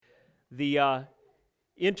the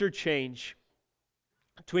interchange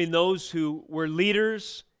between those who were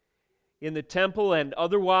leaders in the temple and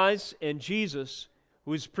otherwise, and Jesus,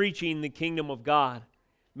 who is preaching the kingdom of God.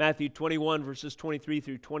 Matthew 21, verses 23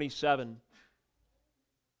 through 27.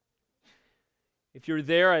 If you're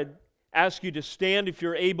there, I'd ask you to stand if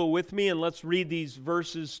you're able with me, and let's read these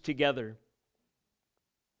verses together.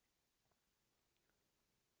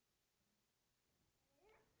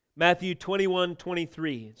 Matthew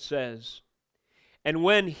 21:23 says, "And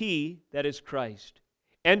when he," that is Christ,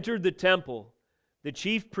 "entered the temple, the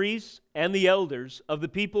chief priests and the elders of the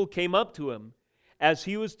people came up to him as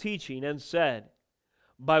he was teaching and said,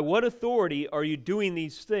 'By what authority are you doing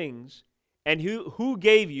these things? And who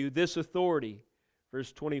gave you this authority?'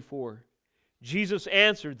 Verse 24. Jesus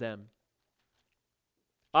answered them,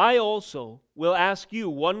 'I also will ask you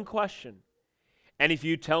one question, and if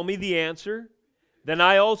you tell me the answer, then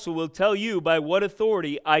I also will tell you by what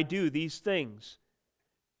authority I do these things.'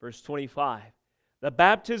 Verse 25. The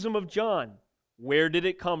baptism of John, where did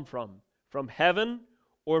it come from? From heaven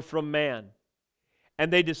or from man?"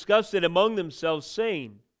 And they discussed it among themselves,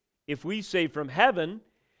 saying, "If we say from heaven,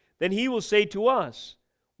 then he will say to us,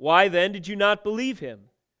 'Why then did you not believe him?'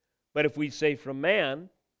 But if we say from man,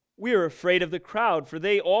 we are afraid of the crowd, for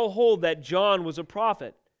they all hold that John was a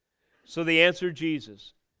prophet." So they answered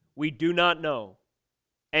Jesus, "We do not know."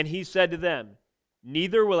 And he said to them,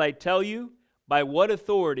 "Neither will I tell you by what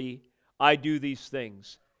authority I do these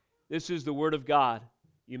things." This is the word of God.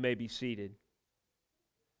 You may be seated.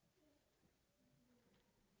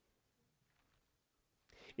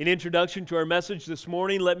 In introduction to our message this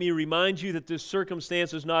morning, let me remind you that this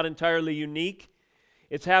circumstance is not entirely unique.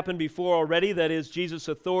 It's happened before already. That is, Jesus'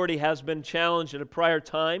 authority has been challenged at a prior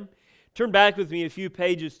time. Turn back with me a few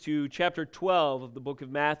pages to chapter 12 of the book of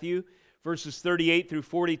Matthew, verses 38 through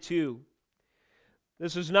 42.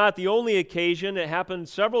 This is not the only occasion. It happened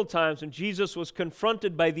several times when Jesus was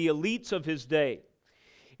confronted by the elites of his day.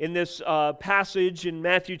 In this passage in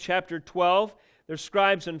Matthew chapter 12, there's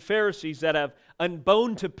scribes and Pharisees that have a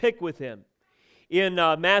bone to pick with him. In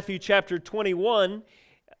Matthew chapter 21,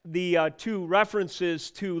 the two references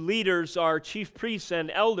to leaders are chief priests and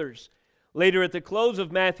elders. Later at the close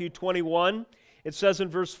of Matthew 21, it says in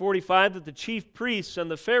verse 45 that the chief priests and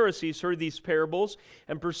the Pharisees heard these parables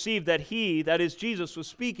and perceived that he, that is Jesus, was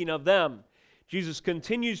speaking of them. Jesus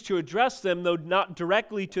continues to address them, though not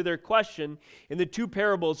directly to their question, in the two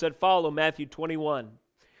parables that follow Matthew 21.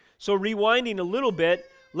 So rewinding a little bit,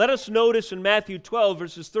 let us notice in Matthew 12,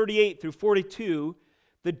 verses 38 through 42,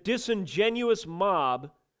 the disingenuous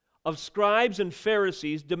mob of scribes and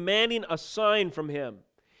Pharisees demanding a sign from him.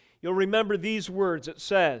 You'll remember these words. It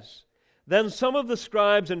says, "Then some of the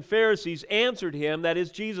scribes and Pharisees answered him," that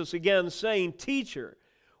is Jesus again, saying, "Teacher,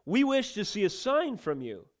 we wish to see a sign from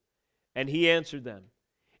you." And he answered them,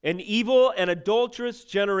 "An evil and adulterous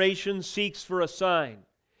generation seeks for a sign,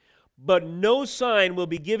 but no sign will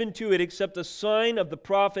be given to it except the sign of the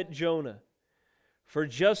prophet Jonah. For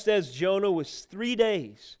just as Jonah was 3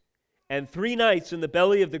 days and 3 nights in the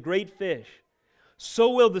belly of the great fish, so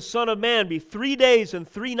will the Son of Man be 3 days and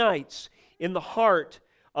 3 nights in the heart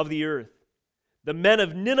of the earth. The men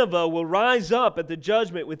of Nineveh will rise up at the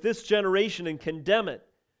judgment with this generation and condemn it.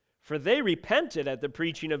 For they repented at the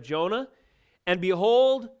preaching of Jonah, and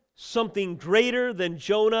behold, something greater than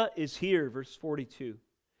Jonah is here." Verse 42.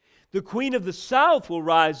 "The queen of the south will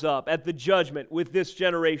rise up at the judgment with this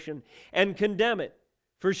generation and condemn it.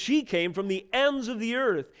 For she came from the ends of the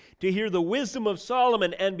earth to hear the wisdom of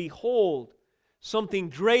Solomon, and behold, something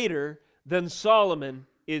greater than Solomon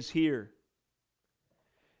is here."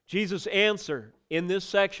 Jesus' answer in this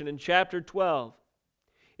section in chapter 12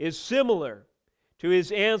 is similar to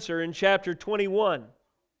his answer in chapter 21.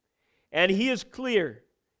 And he is clear.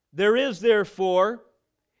 There is therefore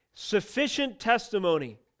sufficient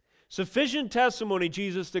testimony. Sufficient testimony,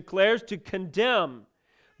 Jesus declares, to condemn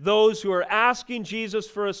those who are asking Jesus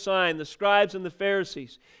for a sign, the scribes and the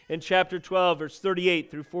Pharisees, in chapter 12, verse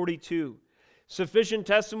 38 through 42. Sufficient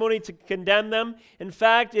testimony to condemn them. In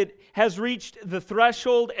fact, it has reached the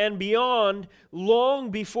threshold and beyond long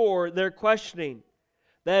before their questioning.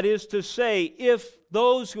 That is to say, if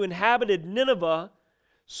those who inhabited Nineveh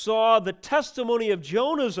saw the testimony of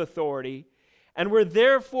Jonah's authority and were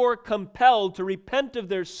therefore compelled to repent of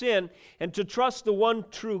their sin and to trust the one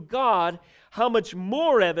true God, how much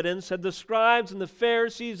more evidence had the scribes and the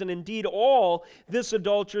Pharisees, and indeed all this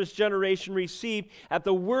adulterous generation, received at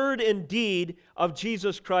the word and deed of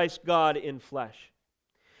Jesus Christ, God in flesh.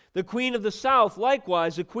 The queen of the south,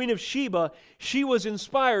 likewise, the queen of Sheba, she was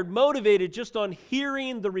inspired, motivated just on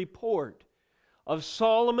hearing the report of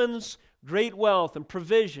Solomon's great wealth and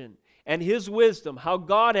provision and His wisdom, how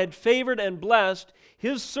God had favored and blessed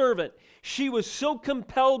His servant. She was so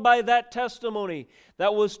compelled by that testimony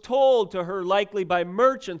that was told to her likely by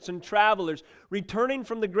merchants and travelers returning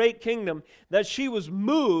from the great kingdom, that she was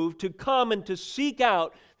moved to come and to seek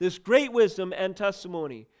out this great wisdom and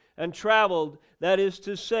testimony, and traveled, that is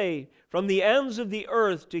to say, from the ends of the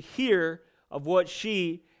earth to hear of what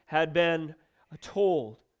she had been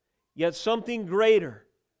told. Yet something greater,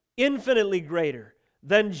 infinitely greater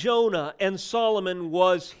than Jonah and Solomon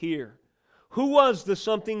was here. Who was the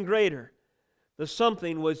something greater? The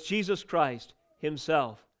something was Jesus Christ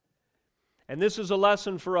Himself. And this is a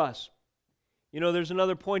lesson for us. You know, there's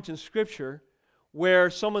another point in Scripture where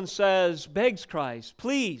someone says, begs Christ,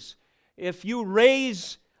 please, if you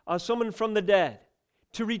raise someone from the dead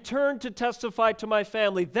to return to testify to my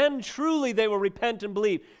family, then truly they will repent and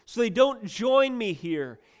believe, so they don't join me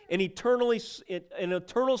here in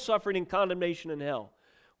eternal suffering and condemnation in hell.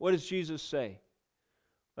 What does Jesus say?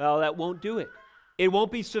 Well, that won't do it. It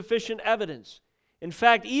won't be sufficient evidence. In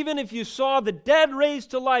fact, even if you saw the dead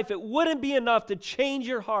raised to life, it wouldn't be enough to change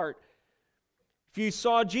your heart. If you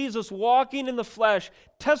saw Jesus walking in the flesh,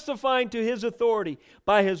 testifying to His authority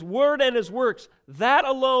by His word and His works, that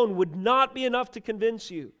alone would not be enough to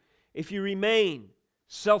convince you if you remain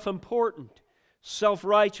self-important,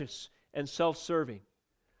 self-righteous, and self-serving.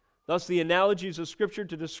 Thus, the analogies of Scripture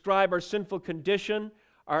to describe our sinful condition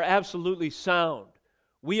are absolutely sound.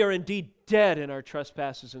 We are indeed dead in our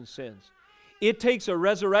trespasses and sins. It takes a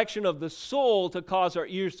resurrection of the soul to cause our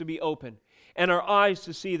ears to be open and our eyes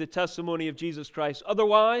to see the testimony of Jesus Christ.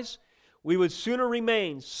 Otherwise, we would sooner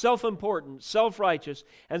remain self-important, self-righteous,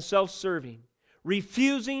 and self-serving,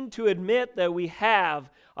 refusing to admit that we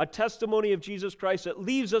have a testimony of Jesus Christ that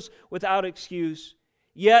leaves us without excuse,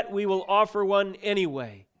 yet we will offer one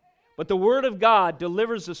anyway. But the Word of God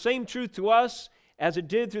delivers the same truth to us as it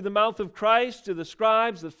did through the mouth of Christ to the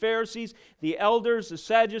scribes, the Pharisees, the elders, the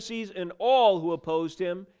Sadducees, and all who opposed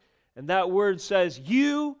Him. And that Word says,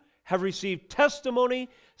 you have received testimony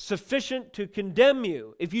sufficient to condemn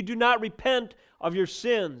you if you do not repent of your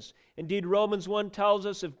sins. Indeed, Romans 1 tells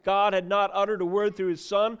us, if God had not uttered a word through His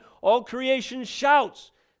Son, all creation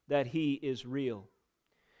shouts that He is real.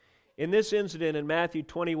 In this incident in Matthew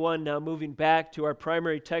 21, now moving back to our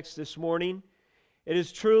primary text this morning, it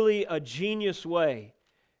is truly a genius way.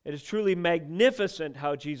 It is truly magnificent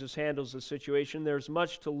how Jesus handles the situation. There's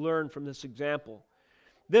much to learn from this example.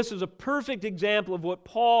 This is a perfect example of what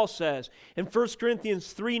Paul says in 1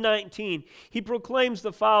 Corinthians 3:19. He proclaims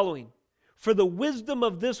the following, for the wisdom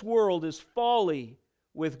of this world is folly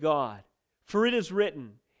with God. For it is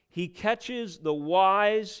written, He catches the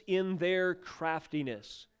wise in their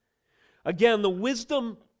craftiness. Again, the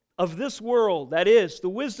wisdom of this world, that is, the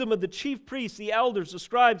wisdom of the chief priests, the elders, the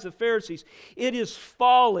scribes, the Pharisees, it is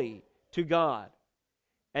folly to God.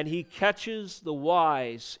 And He catches the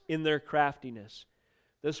wise in their craftiness.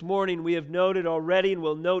 This morning we have noted already and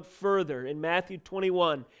will note further in Matthew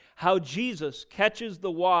 21 how Jesus catches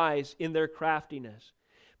the wise in their craftiness.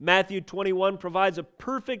 Matthew 21 provides a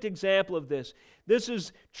perfect example of this. This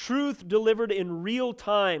is truth delivered in real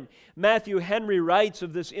time. Matthew Henry writes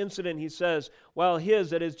of this incident, he says, while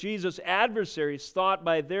that is Jesus' adversaries thought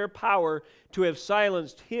by their power to have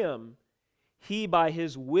silenced Him, He by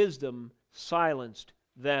His wisdom silenced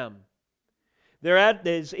them.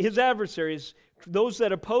 His adversaries, those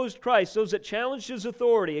that opposed Christ, those that challenged His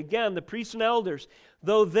authority, again, the priests and elders,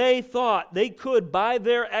 though they thought they could, by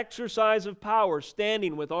their exercise of power,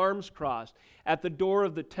 standing with arms crossed at the door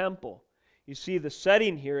of the temple. You see the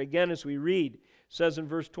setting here, again, as we read. It says in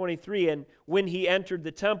verse 23, and when He entered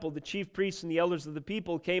the temple, the chief priests and the elders of the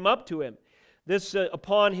people came up to Him. This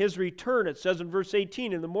upon His return, it says in verse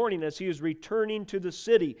 18, in the morning as He was returning to the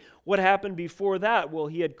city. What happened before that? Well,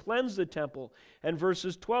 He had cleansed the temple. And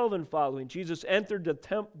verses 12 and following, Jesus entered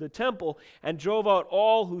the temple and drove out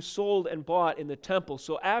all who sold and bought in the temple.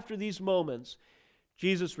 So after these moments,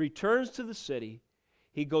 Jesus returns to the city.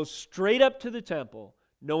 He goes straight up to the temple,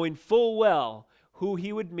 knowing full well who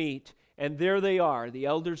He would meet. And there they are, the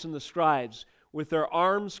elders and the scribes, with their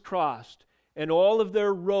arms crossed, and all of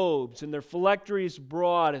their robes and their phylacteries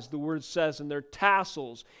broad, as the word says, and their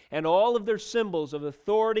tassels, and all of their symbols of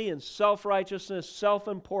authority and self-righteousness,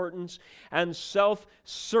 self-importance, and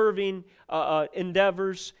self-serving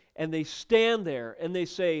endeavors. And they stand there and they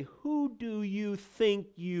say, who do you think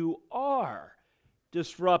you are,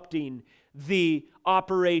 disrupting the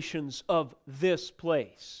operations of this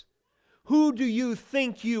place? Who do you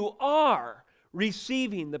think you are,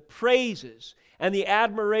 receiving the praises and the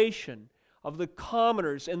admiration of the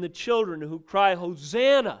commoners and the children who cry,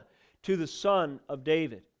 Hosanna to the Son of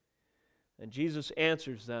David? And Jesus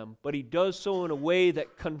answers them, but he does so in a way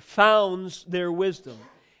that confounds their wisdom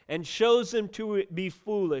and shows them to be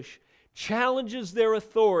foolish, challenges their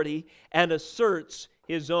authority, and asserts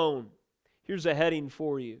his own. Here's a heading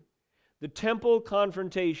for you. The temple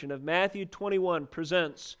confrontation of Matthew 21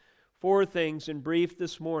 presents four things in brief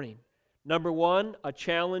this morning. Number one, a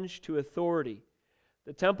challenge to authority.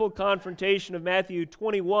 The temple confrontation of Matthew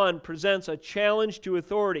 21 presents a challenge to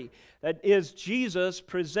authority. That is, Jesus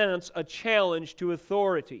presents a challenge to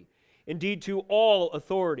authority, indeed to all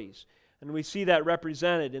authorities. And we see that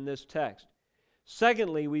represented in this text.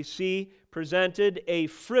 Secondly, we see presented a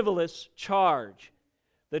frivolous charge.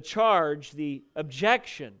 The charge, the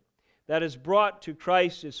objection that is brought to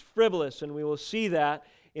Christ is frivolous, and we will see that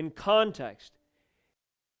in context.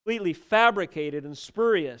 Completely fabricated and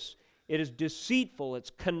spurious. It is deceitful, it's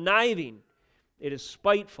conniving, it is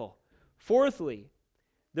spiteful. Fourthly,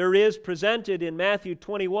 there is presented in Matthew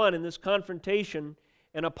 21 in this confrontation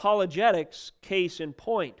an apologetics case in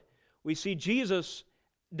point. We see Jesus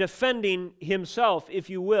defending himself, if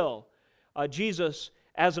you will. Jesus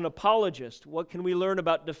as an apologist. What can we learn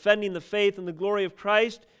about defending the faith and the glory of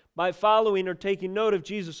Christ? By following or taking note of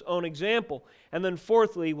Jesus' own example. And then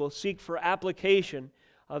fourthly, we'll seek for application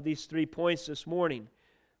of these 3 points this morning.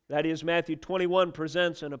 That is, Matthew 21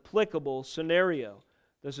 presents an applicable scenario.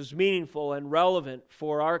 This is meaningful and relevant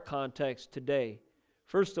for our context today.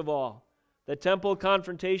 First of all, the temple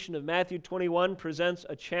confrontation of Matthew 21 presents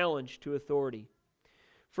a challenge to authority.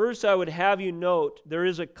 First, I would have you note there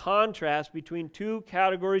is a contrast between two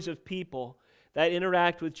categories of people that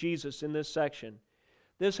interact with Jesus in this section.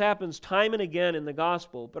 This happens time and again in the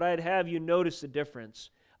gospel, but I'd have you notice the difference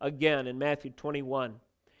again in Matthew 21.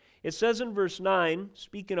 It says in verse 9,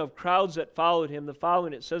 speaking of crowds that followed him, the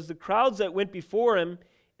following, it says, the crowds that went before him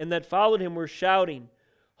and that followed him were shouting,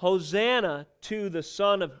 Hosanna to the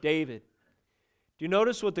Son of David. Do you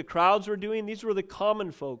notice what the crowds were doing? These were the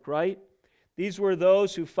common folk, right? These were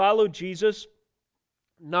those who followed Jesus,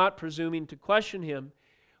 not presuming to question him,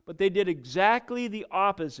 but they did exactly the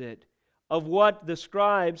opposite of what the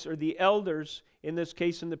scribes or the elders, in this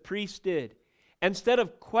case, and the priests did. Instead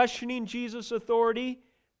of questioning Jesus' authority,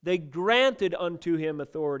 they granted unto him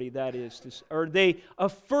authority, that is, or they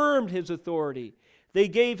affirmed his authority. They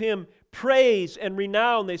gave him praise and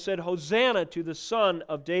renown. They said, Hosanna to the Son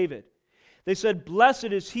of David. They said, blessed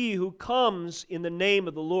is he who comes in the name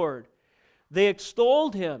of the Lord. They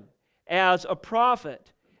extolled him as a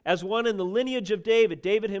prophet, as one in the lineage of David,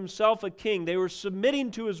 David himself a king. They were submitting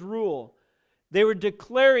to his rule. They were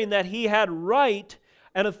declaring that he had right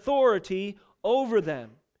and authority over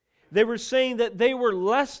them. They were saying that they were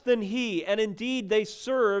less than he, and indeed they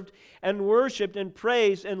served and worshiped and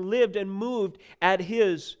praised and lived and moved at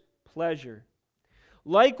his pleasure.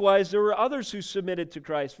 Likewise, there were others who submitted to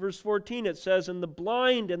Christ. Verse 14, it says, and the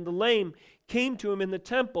blind and the lame came to him in the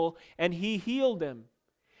temple, and he healed them.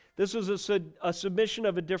 This was a submission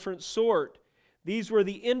of a different sort. These were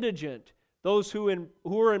the indigent, those who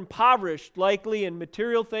were impoverished, likely in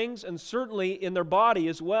material things and certainly in their body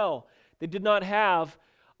as well. They did not have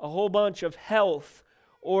a whole bunch of health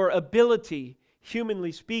or ability,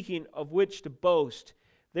 humanly speaking, of which to boast.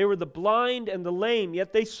 They were the blind and the lame,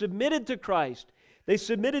 yet they submitted to Christ. They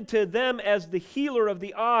submitted to them as the healer of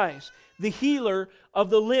the eyes, the healer of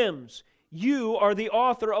the limbs. You are the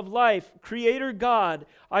author of life, Creator God.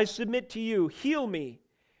 I submit to you. Heal me.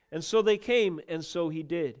 And so they came, and so he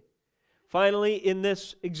did. Finally, in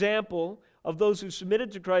this example of those who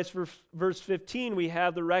submitted to Christ, verse 15, we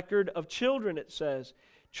have the record of children, it says.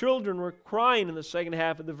 Children were crying in the second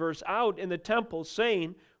half of the verse out in the temple,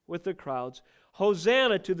 saying with the crowds,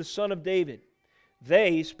 Hosanna to the Son of David.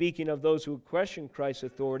 They, speaking of those who questioned Christ's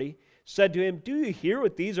authority, said to him, do you hear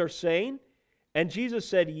what these are saying? And Jesus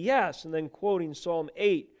said, yes, and then quoting Psalm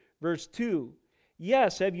 8, verse 2,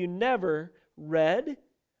 yes, have you never read,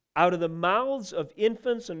 out of the mouths of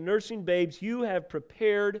infants and nursing babes you have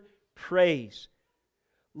prepared praise.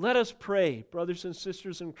 Let us pray, brothers and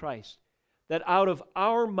sisters in Christ, that out of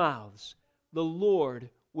our mouths the Lord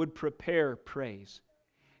would prepare praise.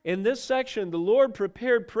 In this section, the Lord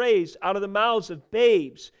prepared praise out of the mouths of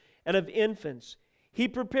babes and of infants. He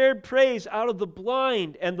prepared praise out of the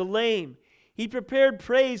blind and the lame. He prepared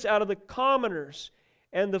praise out of the commoners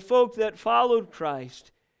and the folk that followed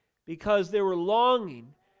Christ because they were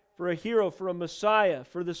longing for a hero, for a Messiah,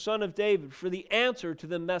 for the Son of David, for the answer to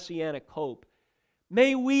the messianic hope.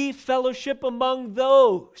 May we fellowship among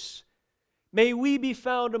those. May we be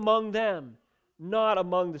found among them, not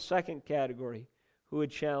among the second category who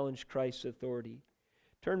would challenge Christ's authority.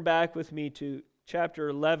 Turn back with me to chapter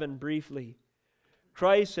 11 briefly.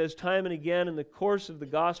 Christ has time and again in the course of the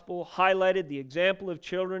gospel highlighted the example of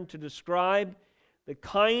children to describe the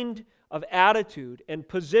kind of attitude and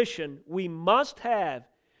position we must have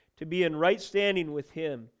to be in right standing with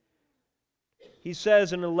Him. He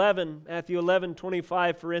says in Matthew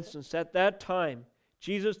 11:25, for instance, at that time,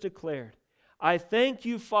 Jesus declared, I thank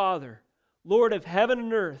you, Father, Lord of heaven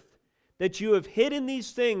and earth, that you have hidden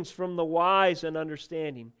these things from the wise and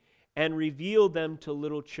understanding and revealed them to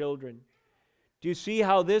little children. Do you see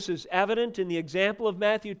how this is evident in the example of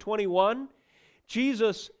Matthew 21?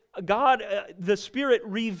 Jesus, God, the Spirit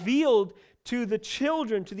revealed to the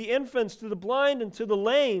children, to the infants, to the blind, and to the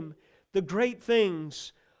lame, the great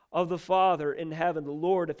things of the Father in heaven, the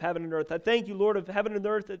Lord of heaven and earth. I thank you, Lord of heaven and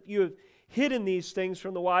earth, that you have hidden these things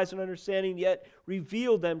from the wise and understanding, yet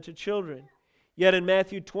revealed them to children. Yet in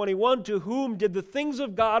Matthew 21, to whom did the things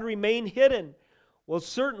of God remain hidden? Well,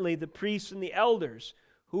 certainly the priests and the elders,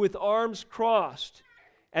 who with arms crossed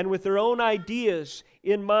and with their own ideas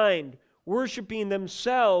in mind, worshiping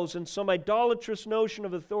themselves in some idolatrous notion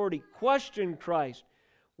of authority, questioned Christ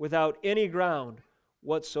without any ground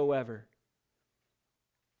whatsoever.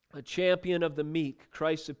 A champion of the meek,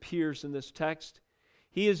 Christ appears in this text.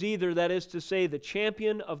 He is either, that is to say, the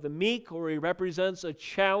champion of the meek, or he represents a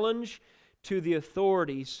challenge to the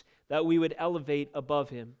authorities that we would elevate above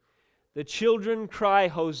him. The children cry,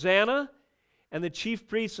 Hosanna, and the chief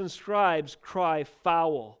priests and scribes cry,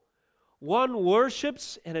 foul. One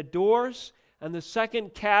worships and adores, and the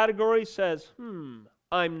second category says,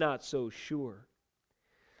 I'm not so sure.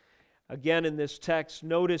 Again, in this text,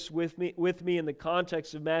 notice with me in the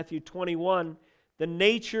context of Matthew 21, the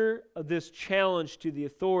nature of this challenge to the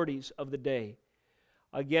authorities of the day.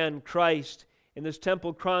 Again, Christ, in this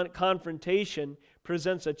temple confrontation,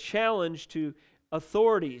 presents a challenge to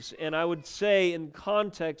authorities, and I would say in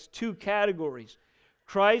context, two categories.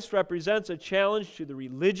 Christ represents a challenge to the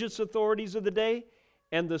religious authorities of the day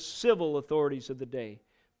and the civil authorities of the day,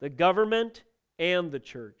 the government and the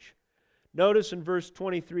church. Notice in verse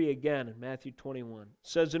 23 again in Matthew 21. It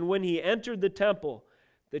says, and when he entered the temple,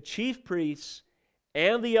 the chief priests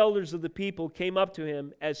and the elders of the people came up to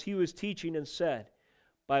him as he was teaching and said,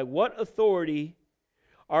 by what authority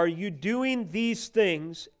are you doing these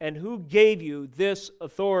things, and who gave you this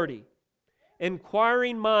authority?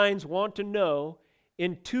 Inquiring minds want to know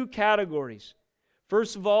in two categories.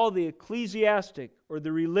 First of all, the ecclesiastic or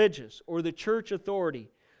the religious or the church authority.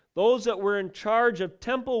 Those that were in charge of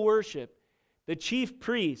temple worship, the chief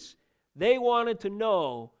priests, they wanted to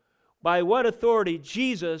know by what authority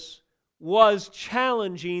Jesus was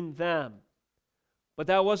challenging them. But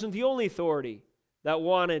that wasn't the only authority that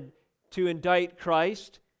wanted to indict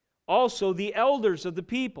Christ. Also, the elders of the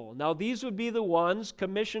people. Now, these would be the ones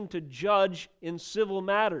commissioned to judge in civil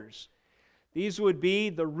matters. These would be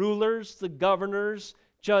the rulers, the governors,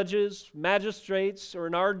 judges, magistrates, or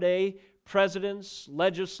in our day, presidents,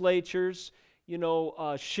 legislatures,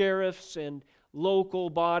 sheriffs and local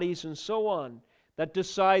bodies and so on that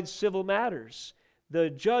decide civil matters. The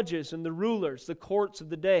judges and the rulers, the courts of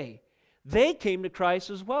the day, they came to Christ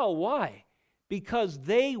as well. Why? Because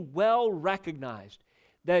they well recognized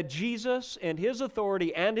that Jesus and His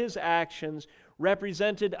authority and His actions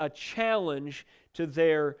represented a challenge to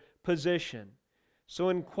their position. So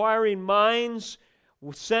inquiring minds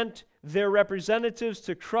sent their representatives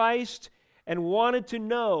to Christ and wanted to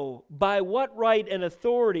know, by what right and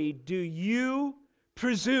authority do you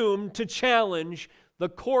presume to challenge the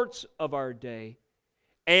courts of our day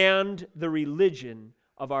and the religion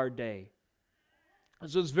of our day?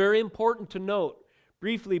 So it's very important to note,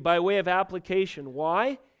 briefly by way of application.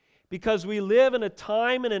 Why? Because we live in a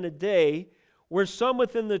time and in a day where some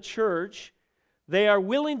within the church, they are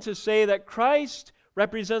willing to say that Christ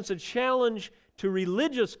represents a challenge to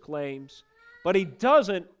religious claims, but He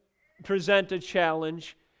doesn't present a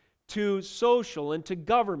challenge to social and to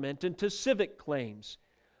government and to civic claims.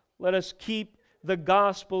 Let us keep the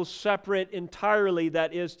gospel separate entirely,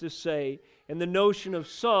 that is to say, in the notion of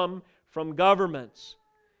some from governments.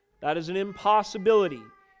 That is an impossibility.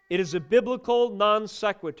 It is a biblical non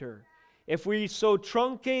sequitur. If we so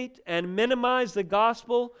truncate and minimize the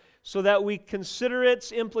gospel so that we consider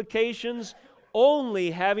its implications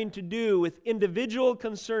only having to do with individual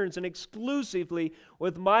concerns and exclusively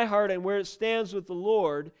with my heart and where it stands with the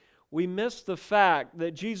Lord, we miss the fact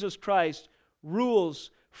that Jesus Christ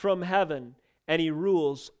rules from heaven and He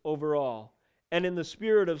rules over all. And in the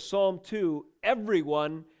spirit of Psalm 2,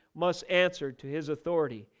 everyone must answer to His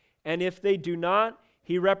authority. And if they do not,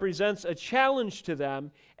 He represents a challenge to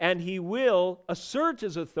them, and He will assert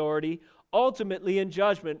His authority ultimately in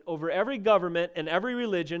judgment over every government and every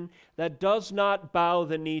religion that does not bow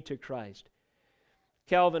the knee to Christ.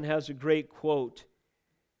 Calvin has a great quote.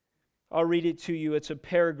 I'll read it to you. It's a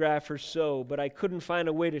paragraph or so, but I couldn't find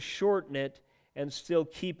a way to shorten it and still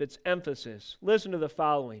keep its emphasis. Listen to the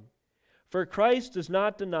following. For Christ does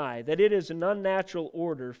not deny that it is an unnatural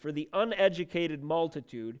order for the uneducated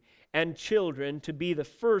multitude and children to be the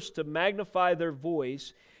first to magnify their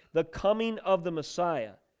voice, the coming of the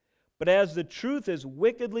Messiah. But as the truth is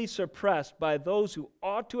wickedly suppressed by those who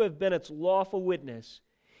ought to have been its lawful witness,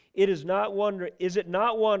 is it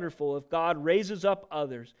not wonderful if God raises up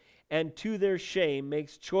others and to their shame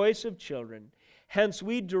makes choice of children? Hence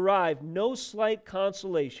we derive no slight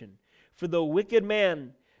consolation, for though wicked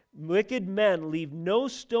men leave no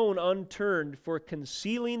stone unturned for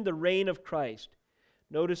concealing the reign of Christ.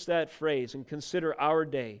 Notice that phrase and consider our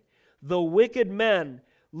day. The wicked men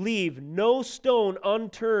leave no stone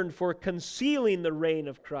unturned for concealing the reign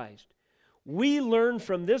of Christ. We learn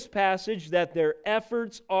from this passage that their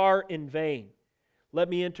efforts are in vain. Let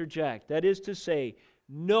me interject. That is to say,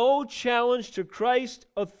 no challenge to Christ's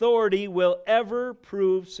authority will ever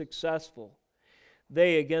prove successful.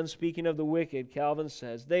 They, again speaking of the wicked, Calvin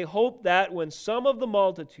says, they hope that when some of the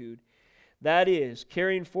multitude, that is,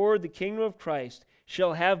 carrying forward the kingdom of Christ,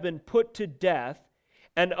 shall have been put to death,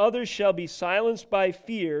 and others shall be silenced by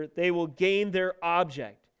fear, they will gain their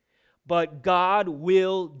object. But God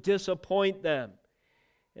will disappoint them.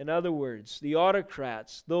 In other words, the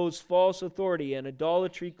autocrats, those false authority and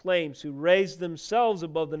idolatry claims who raise themselves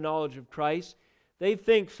above the knowledge of Christ, they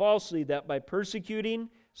think falsely that by persecuting,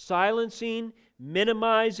 silencing,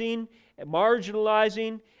 minimizing,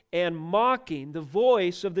 marginalizing, and mocking the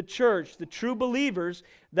voice of the church, the true believers,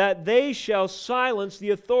 that they shall silence the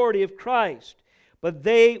authority of Christ. But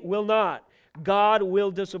they will not. God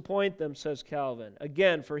will disappoint them, says Calvin.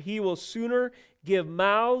 Again, for he will sooner give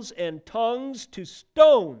mouths and tongues to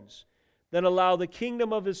stones than allow the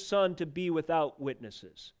kingdom of his Son to be without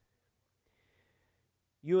witnesses.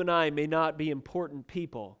 You and I may not be important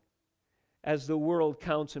people as the world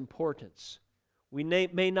counts importance. We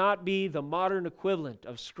may not be the modern equivalent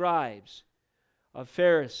of scribes, of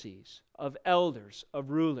Pharisees, of elders, of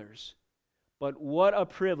rulers. But what a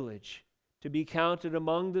privilege to be counted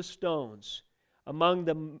among the stones, among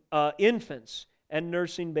the infants and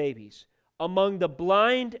nursing babies, among the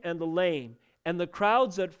blind and the lame, and the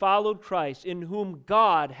crowds that followed Christ, in whom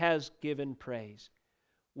God has given praise.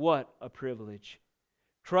 What a privilege.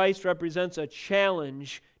 Christ represents a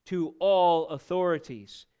challenge to all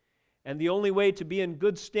authorities. And the only way to be in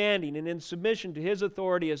good standing and in submission to his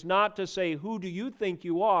authority is not to say, "Who do you think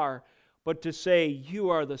you are?" but to say, "You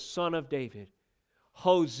are the Son of David.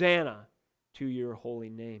 Hosanna to your holy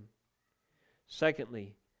name."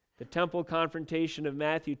 Secondly, the temple confrontation of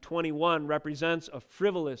Matthew 21 represents a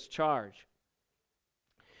frivolous charge.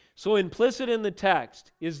 So implicit in the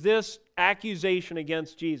text is this accusation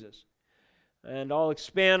against Jesus. And I'll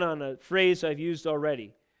expand on a phrase I've used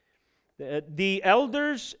already. The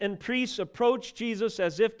elders and priests approached Jesus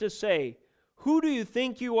as if to say, "Who do you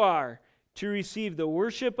think you are to receive the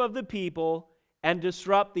worship of the people and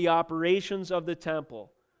disrupt the operations of the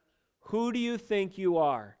temple? Who do you think you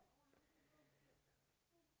are?"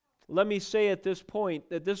 Let me say at this point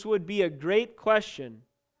that this would be a great question.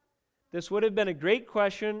 This would have been a great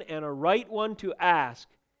question and a right one to ask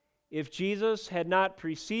if Jesus had not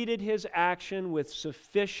preceded his action with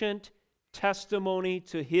sufficient testimony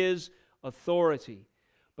to his authority.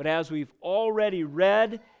 But as we've already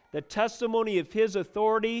read, the testimony of his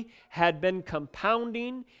authority had been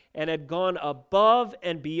compounding and had gone above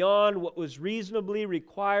and beyond what was reasonably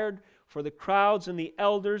required for the crowds and the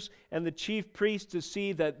elders and the chief priests to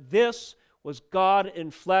see that this was God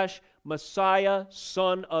in flesh, Messiah,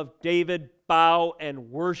 Son of David. Bow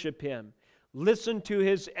and worship him. Listen to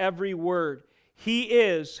his every word. He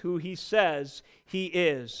is who he says he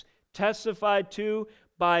is. Testified to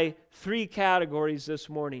by three categories this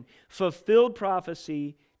morning: fulfilled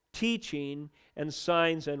prophecy, teaching, and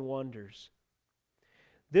signs and wonders.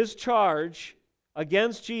 This charge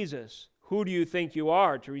against Jesus, "Who do you think you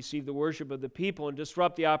are to receive the worship of the people and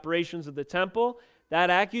disrupt the operations of the temple?"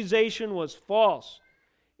 That accusation was false.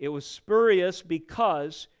 It was spurious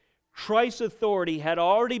because Christ's authority had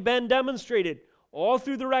already been demonstrated all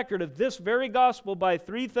through the record of this very gospel by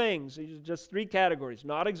three things, just three categories,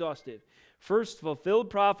 not exhaustive. First, fulfilled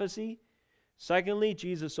prophecy. Secondly,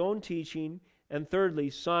 Jesus' own teaching. And thirdly,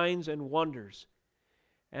 signs and wonders.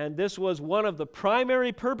 And this was one of the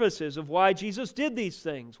primary purposes of why Jesus did these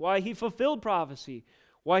things, why he fulfilled prophecy,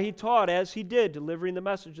 why he taught as he did, delivering the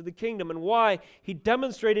message of the kingdom, and why he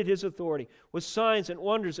demonstrated his authority with signs and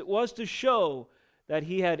wonders. It was to show that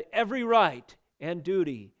he had every right and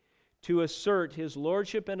duty to assert his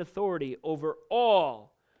lordship and authority over all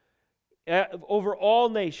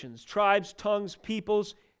nations, tribes, tongues,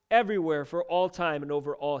 peoples, everywhere for all time and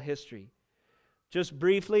over all history. Just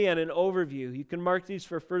briefly and an overview, you can mark these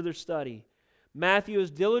for further study. Matthew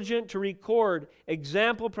is diligent to record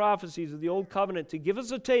example prophecies of the Old Covenant to give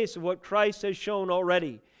us a taste of what Christ has shown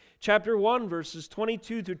already. Chapter 1, verses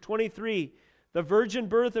 22 through 23, the virgin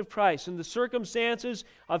birth of Christ and the circumstances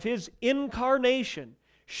of his incarnation.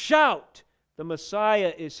 Shout, the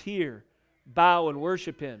Messiah is here. Bow and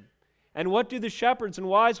worship him. And what do the shepherds and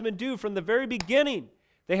wise men do from the very beginning?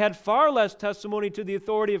 They had far less testimony to the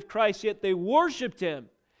authority of Christ, yet they worshiped him.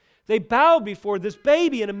 They bowed before this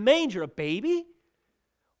baby in a manger. A baby?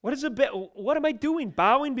 What am I doing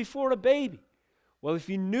bowing before a baby? Well, if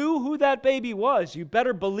you knew who that baby was, you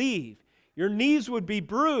better believe your knees would be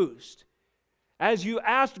bruised as you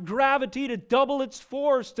asked gravity to double its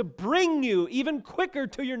force to bring you even quicker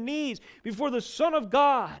to your knees before the Son of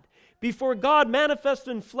God, before God manifest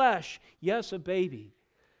in flesh. Yes, a baby.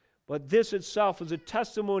 But this itself is a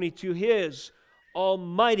testimony to his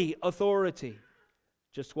almighty authority.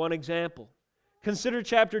 Just one example. Consider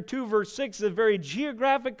chapter 2, verse 6, the very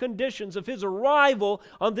geographic conditions of his arrival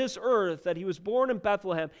on this earth, that he was born in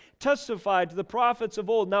Bethlehem, testified to the prophets of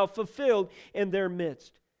old, now fulfilled in their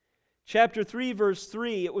midst. Chapter 3, verse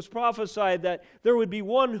 3, it was prophesied that there would be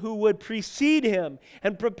one who would precede him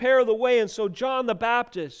and prepare the way. And so John the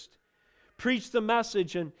Baptist preached the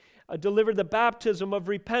message and delivered the baptism of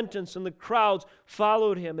repentance, and the crowds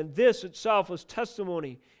followed him. And this itself was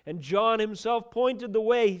testimony. And John himself pointed the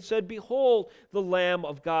way. He said, "Behold, the Lamb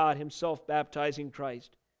of God," himself baptizing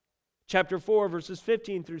Christ. Chapter 4, verses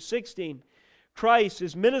 15 through 16, Christ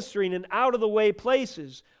is ministering in out-of-the-way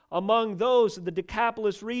places among those of the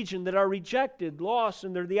Decapolis region that are rejected, lost,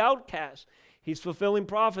 and they're the outcasts. He's fulfilling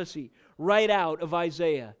prophecy right out of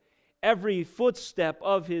Isaiah. Every footstep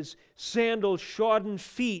of his sandal-shodden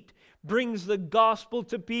feet brings the gospel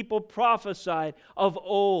to people prophesied of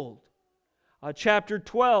old. Chapter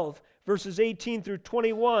 12, verses 18 through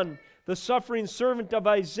 21, the suffering servant of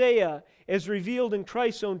Isaiah is revealed in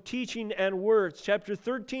Christ's own teaching and words. Chapter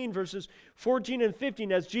 13, verses 14 and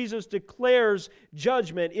 15, as Jesus declares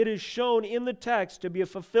judgment, it is shown in the text to be a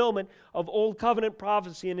fulfillment of Old Covenant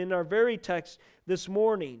prophecy, and in our very text this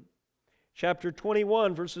morning. Chapter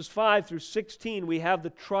 21, verses 5 through 16, we have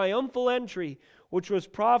the triumphal entry which was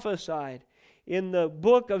prophesied in the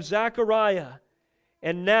book of Zechariah.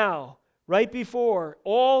 And now, right before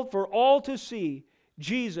for all to see,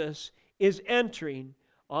 Jesus is entering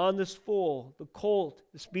on this foal, the colt,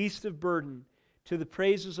 this beast of burden, to the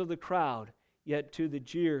praises of the crowd, yet to the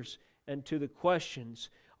jeers and to the questions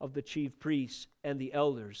of the chief priests and the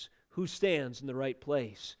elders. Who stands in the right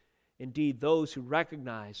place? Indeed, those who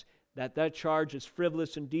recognize that charge is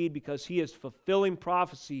frivolous indeed, because he is fulfilling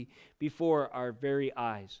prophecy before our very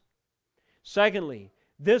eyes. Secondly,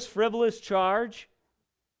 this frivolous charge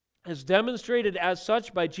is demonstrated as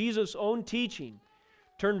such by Jesus' own teaching.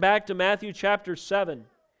 Turn back to Matthew chapter 7.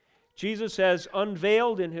 Jesus has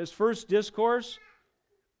unveiled in his first discourse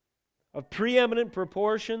of preeminent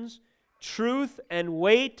proportions, truth and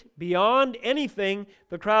weight beyond anything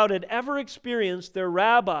the crowd had ever experienced their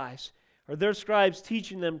rabbis or their scribes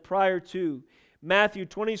teaching them prior to. Matthew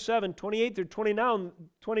 27, 28 through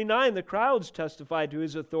 29, the crowds testified to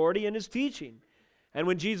his authority and his teaching. And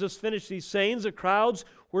when Jesus finished these sayings, the crowds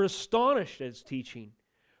were astonished at his teaching,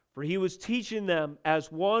 for he was teaching them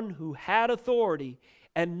as one who had authority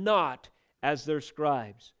and not as their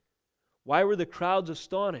scribes. Why were the crowds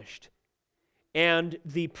astonished and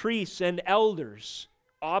the priests and elders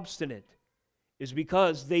obstinate? Is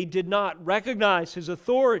because they did not recognize his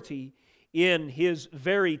authority in his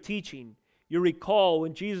very teaching. You recall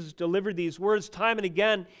when Jesus delivered these words time and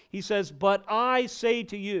again, he says, "But I say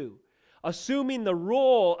to you," assuming the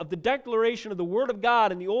role of the declaration of the Word of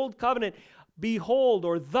God in the Old Covenant, "Behold,"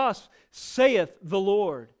 or "Thus saith the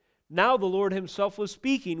Lord." Now the Lord himself was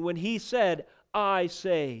speaking when he said, "I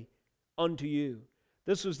say unto you."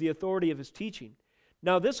 This was the authority of his teaching.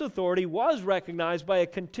 Now this authority was recognized by a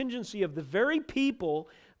contingency of the very people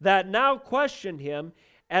that now questioned him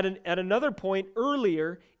at another point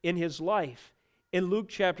earlier in his life. In Luke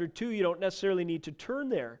chapter 2, you don't necessarily need to turn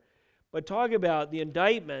there, but talk about the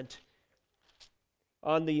indictment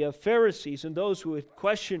on the Pharisees and those who had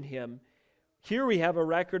questioned him. Here we have a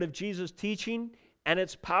record of Jesus' teaching and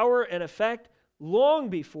its power and effect long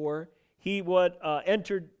before he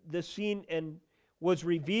entered the scene and was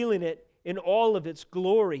revealing it in all of its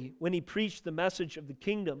glory when he preached the message of the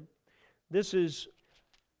kingdom. This is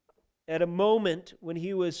at a moment when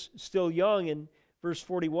he was still young, and verse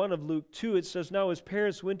 41 of Luke 2, it says, "Now his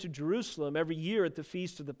parents went to Jerusalem every year at the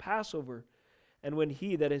feast of the Passover. And when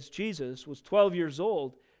he," that is Jesus, "was 12 years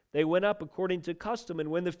old, they went up according to custom.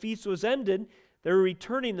 And when the feast was ended, they were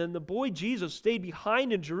returning, and the boy Jesus stayed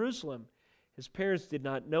behind in Jerusalem. His parents did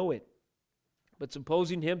not know it. But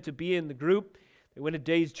supposing him to be in the group, they went a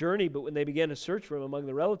day's journey. But when they began to search for him among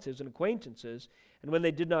the relatives and acquaintances, and when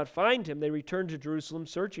they did not find him, they returned to Jerusalem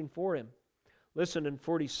searching for him." Listen in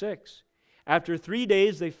 46. "After 3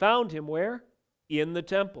 days they found him" where? In the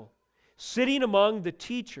temple, "sitting among the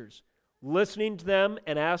teachers, listening to them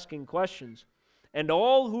and asking questions. And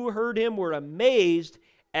all who heard him were amazed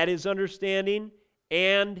at his understanding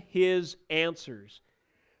and his answers."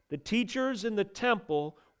 The teachers in the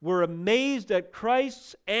temple were amazed at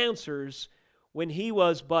Christ's answers when he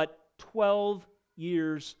was but 12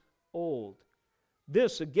 years old.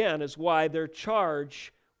 This, again, is why their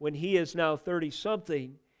charge when he is now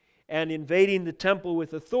 30-something and invading the temple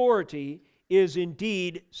with authority is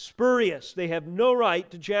indeed spurious. They have no right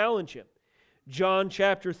to challenge him. John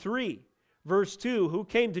chapter 3, verse 2, "Who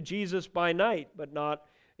came to Jesus by night,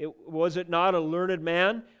 was it not a learned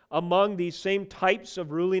man among these same types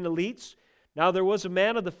of ruling elites? Now there was a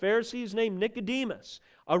man of the Pharisees named Nicodemus,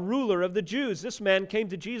 a ruler of the Jews. This man came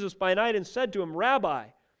to Jesus by night and said to him, 'Rabbi,'"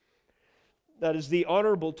 that is the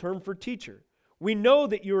honorable term for teacher, "we know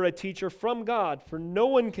that you are a teacher from God, for no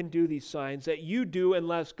one can do these signs that you do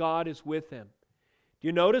unless God is with him." Do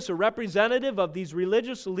you notice a representative of these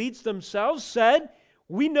religious elites themselves said,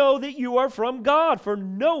 "We know that you are from God, for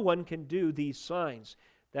no one can do these signs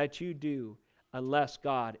that you do unless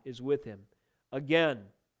God is with him." Again,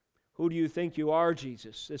 who do you think you are,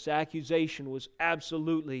 Jesus? This accusation was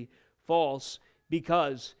absolutely false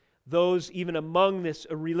because those even among this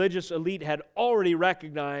religious elite had already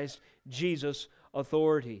recognized Jesus'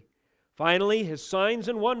 authority. Finally, his signs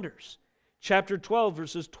and wonders. Chapter 12,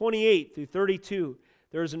 verses 28 through 32.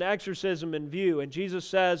 There is an exorcism in view, and Jesus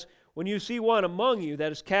says, "When you see one among you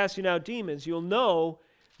that is casting out demons, you'll know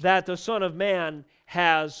that the Son of Man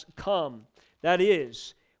has come." That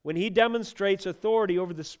is, when he demonstrates authority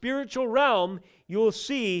over the spiritual realm, you will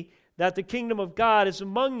see that the kingdom of God is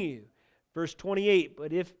among you. Verse 28,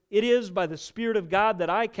 "But if it is by the Spirit of God that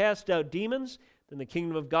I cast out demons, then the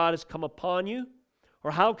kingdom of God has come upon you.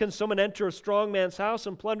 Or how can someone enter a strong man's house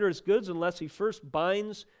and plunder his goods unless he first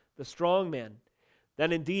binds the strong man?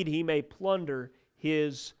 Then indeed he may plunder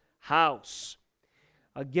his house."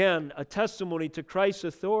 Again, a testimony to Christ's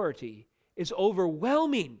authority is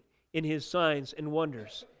overwhelming in his signs and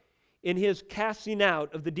wonders, in his casting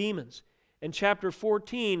out of the demons. In chapter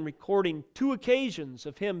 14, recording 2 occasions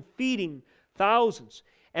of him feeding thousands,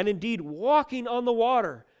 and indeed walking on the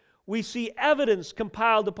water, we see evidence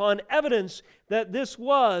compiled upon evidence that this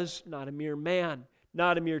was not a mere man,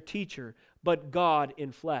 not a mere teacher, but God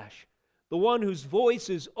in flesh. The one whose voice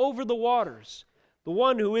is over the waters, the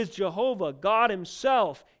one who is Jehovah, God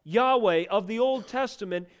himself, Yahweh of the Old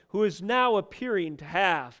Testament, who is now appearing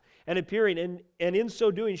and in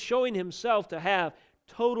so doing showing himself to have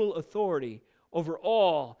total authority over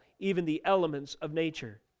all, even the elements of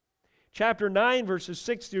nature. Chapter 9, verses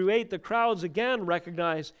 6 through 8, the crowds again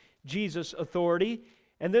recognize Jesus' authority,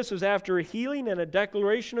 and this is after a healing and a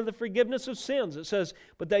declaration of the forgiveness of sins. It says,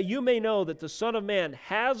 "But that you may know that the Son of Man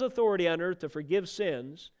has authority on earth to forgive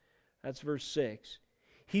sins," that's verse 6,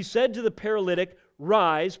 "He said to the paralytic,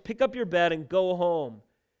 'Rise, pick up your bed and go home.'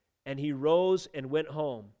 And he rose and went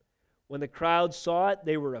home. When the crowd saw it,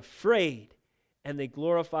 they were afraid, and they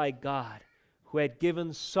glorified God, who had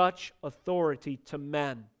given such authority to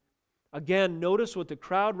men." Again, notice what the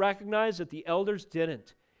crowd recognized that the elders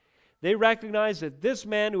didn't. They recognized that this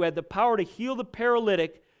man who had the power to heal the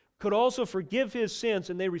paralytic could also forgive his sins,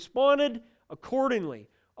 and they responded accordingly,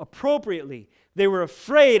 appropriately. They were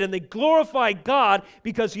afraid, and they glorified God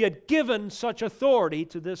because he had given such authority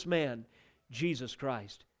to this man, Jesus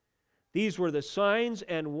Christ. These were the signs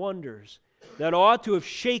and wonders that ought to have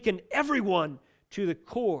shaken everyone to the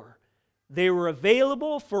core. They were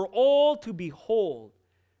available for all to behold.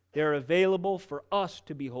 They're available for us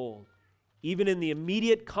to behold, even in the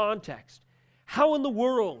immediate context. How in the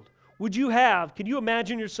world would you can you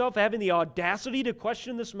imagine yourself having the audacity to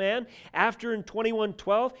question this man after in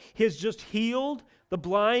 21:12 he has just healed the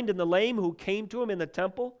blind and the lame who came to him in the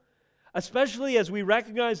temple? Especially as we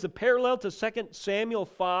recognize the parallel to 2 Samuel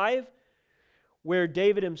 5, where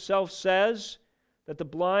David himself says that the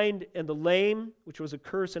blind and the lame, which was a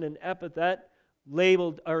curse and an epithet,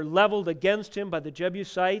 leveled against him by the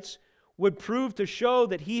Jebusites, would prove to show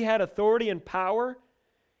that he had authority and power,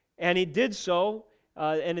 and he did so,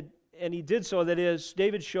 and and he did so, that is,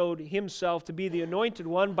 David showed himself to be the anointed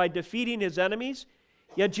one by defeating his enemies.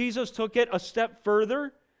 Yet Jesus took it a step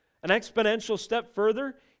further, an exponential step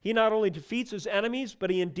further. He not only defeats his enemies, but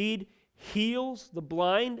he indeed heals the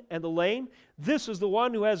blind and the lame. This is the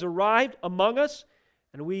one who has arrived among us,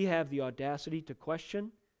 and we have the audacity to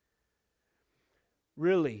question.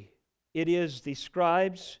 Really, it is the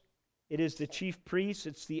scribes, it is the chief priests,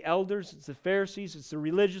 it's the elders, it's the Pharisees, it's the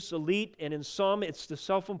religious elite, and in some, it's the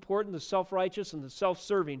self-important, the self-righteous, and the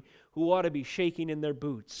self-serving who ought to be shaking in their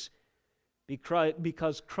boots,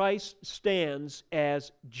 because Christ stands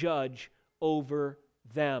as judge over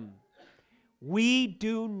them. We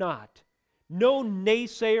do not. No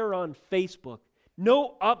naysayer on Facebook,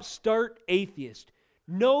 no upstart atheist,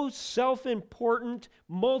 no self-important,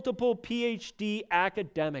 multiple PhD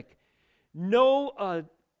academic, no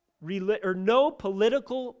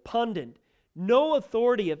political pundit, no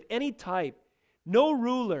authority of any type, no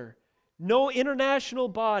ruler, no international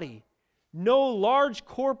body, no large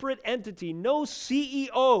corporate entity, no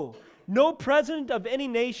CEO, no president of any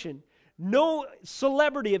nation, no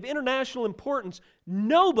celebrity of international importance,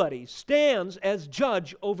 nobody stands as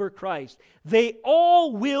judge over Christ. They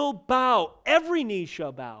all will bow, every knee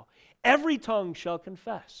shall bow, every tongue shall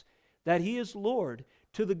confess that He is Lord,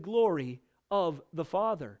 to the glory of the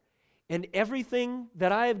Father. And everything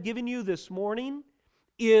that I have given you this morning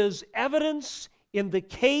is evidence in the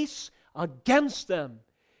case against them,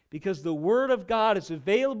 because the Word of God is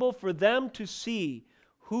available for them to see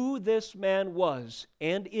who this man was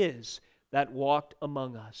and is that walked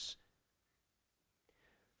among us.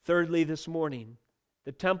 Thirdly, this morning,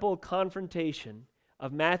 the temple confrontation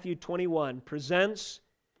of Matthew 21 presents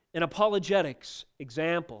an apologetics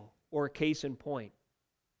example or a case in point.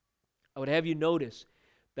 I would have you notice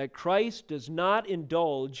that Christ does not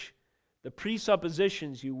indulge the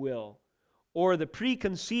presuppositions, you will, or the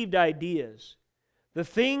preconceived ideas, the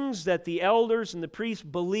things that the elders and the priests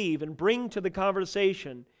believe and bring to the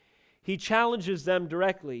conversation. He challenges them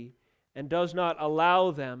directly and does not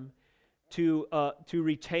allow them to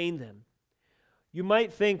retain them. You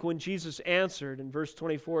might think when Jesus answered, in verse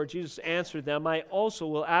 24, Jesus answered them, I also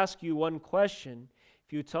will ask you one question.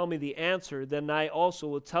 If you tell me the answer, then I also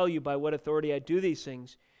will tell you by what authority I do these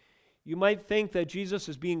things. You might think that Jesus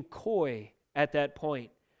is being coy at that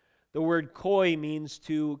point. The word coy means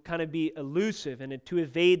to kind of be elusive and to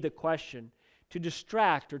evade the question, to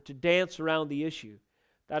distract or to dance around the issue.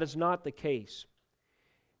 That is not the case.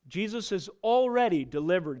 Jesus has already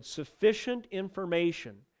delivered sufficient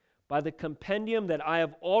information by the compendium that I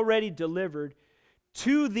have already delivered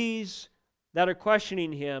to these that are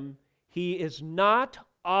questioning Him. He is not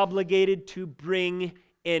obligated to bring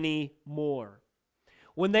any more.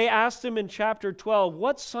 When they asked Him in chapter 12,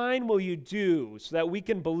 what sign will you do so that we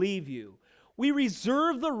can believe you? We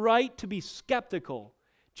reserve the right to be skeptical.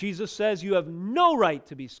 Jesus says you have no right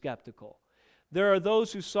to be skeptical. There are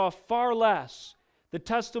those who saw far less the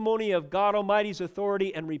testimony of God Almighty's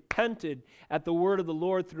authority and repented at the word of the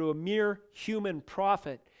Lord through a mere human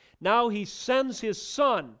prophet. Now He sends His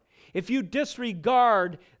Son. If you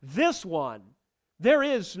disregard this one, there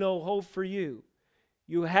is no hope for you.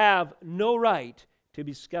 You have no right to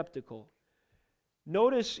be skeptical.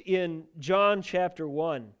 Notice in John chapter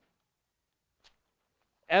 1,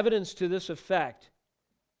 evidence to this effect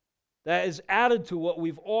that is added to what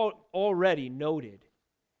we've already noted.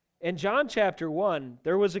 In John chapter 1,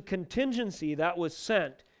 there was a contingency that was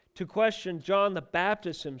sent to question John the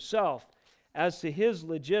Baptist himself as to his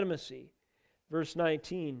legitimacy. Verse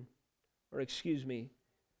 19, I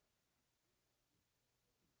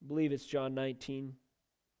believe it's John 19.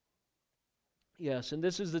 Yes, and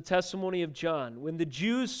this is the testimony of John. When the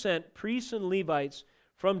Jews sent priests and Levites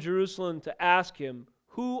from Jerusalem to ask him,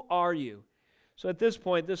 who are you? So at this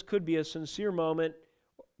point, this could be a sincere moment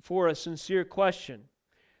for a sincere question.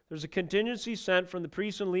 There's a contingency sent from the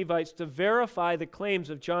priests and Levites to verify the claims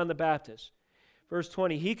of John the Baptist. Verse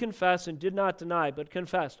 20, he confessed and did not deny, but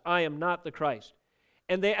confessed, I am not the Christ.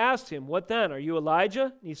 And they asked him, what then? Are you Elijah?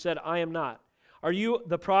 And he said, I am not. Are you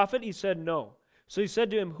the prophet? He said, no. So he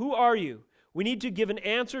said to him, who are you? We need to give an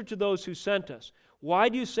answer to those who sent us. Why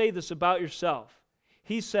do you say this about yourself?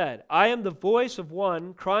 He said, I am the voice of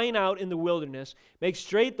one crying out in the wilderness, make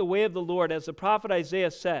straight the way of the Lord, as the prophet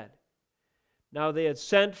Isaiah said. Now they had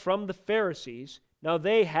sent from the Pharisees. Now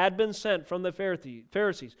they had been sent from the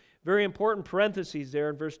Pharisees. Very important parentheses there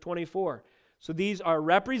in verse 24. So these are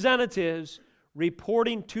representatives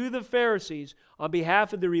reporting to the Pharisees on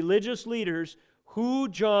behalf of the religious leaders who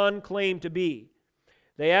John claimed to be.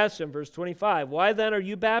 They asked him, verse 25, why then are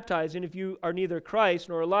you baptizing if you are neither Christ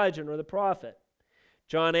nor Elijah nor the prophet?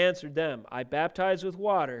 John answered them, I baptize with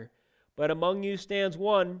water, But among you stands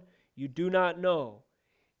one you do not know,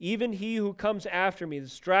 even he who comes after me, the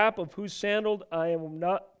strap of whose sandal I am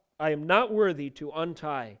not worthy to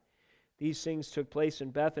untie." These things took place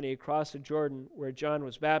in Bethany across the Jordan where John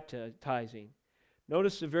was baptizing.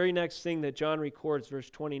 Notice the very next thing that John records, verse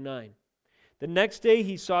 29. "The next day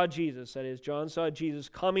he saw Jesus," that is, John saw Jesus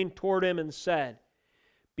coming toward him and said,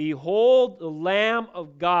 "Behold the Lamb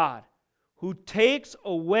of God, who takes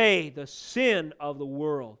away the sin of the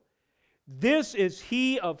world. This is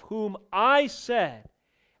he of whom I said,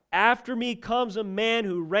 after me comes a man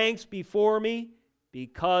who ranks before me,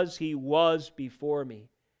 because he was before me.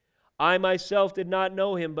 I myself did not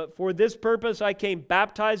know him, but for this purpose I came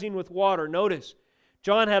baptizing with water." Notice,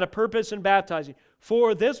 John had a purpose in baptizing.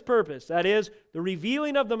 For this purpose, that is, the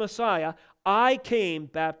revealing of the Messiah, I came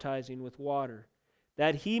baptizing with water,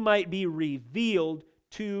 that he might be revealed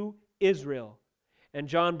to Israel. And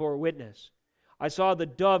John bore witness. "I saw the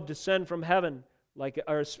dove descend from heaven,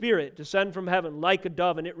 a spirit descend from heaven like a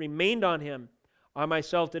dove, and it remained on him. I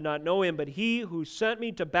myself did not know him, but he who sent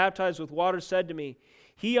me to baptize with water said to me,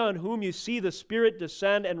 'He on whom you see the Spirit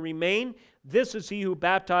descend and remain, this is he who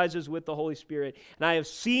baptizes with the Holy Spirit. And I have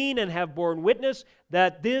seen and have borne witness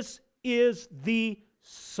that this is the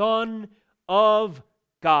Son of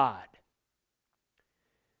God.'"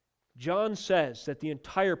 John says that the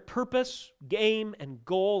entire purpose, aim, and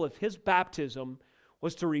goal of his baptism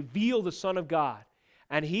was to reveal the Son of God.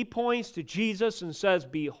 And he points to Jesus and says,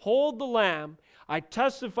 "Behold the Lamb, I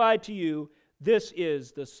testify to you, this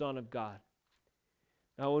is the Son of God."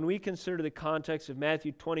 Now, when we consider the context of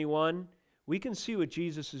Matthew 21, we can see what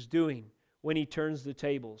Jesus is doing when he turns the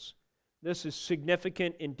tables. This is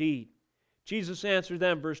significant indeed. Jesus answered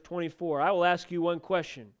them, verse 24, "I will ask you one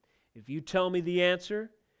question. If you tell me the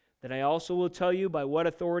answer, then I also will tell you by what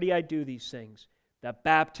authority I do these things. The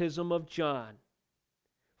baptism of John,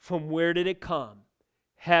 from where did it come?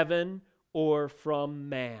 Heaven or from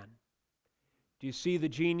man?" Do you see the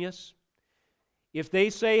genius? If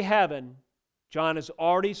they say heaven, John has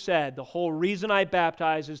already said, the whole reason I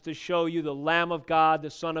baptize is to show you the Lamb of God, the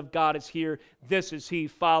Son of God is here. This is he,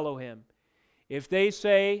 follow him. If they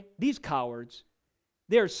say, these cowards,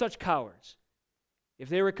 they are such cowards. If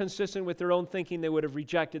they were consistent with their own thinking, they would have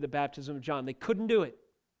rejected the baptism of John. They couldn't do it.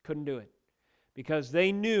 Couldn't do it. Because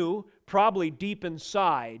they knew, probably deep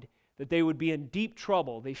inside, that they would be in deep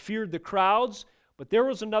trouble. They feared the crowds, but there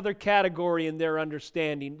was another category in their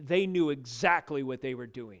understanding. They knew exactly what they were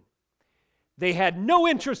doing. They had no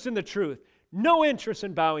interest in the truth, no interest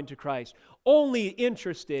in bowing to Christ, only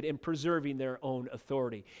interested in preserving their own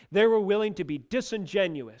authority. They were willing to be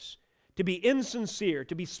disingenuous, to be insincere,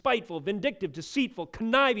 to be spiteful, vindictive, deceitful,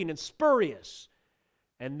 conniving, and spurious.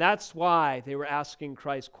 And that's why they were asking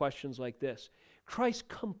Christ questions like this. Christ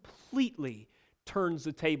completely turns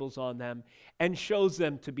the tables on them and shows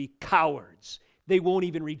them to be cowards. They won't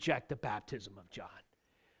even reject the baptism of John.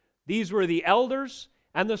 These were the elders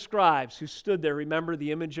and the scribes who stood there, remember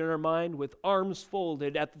the image in our mind, with arms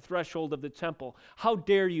folded at the threshold of the temple. How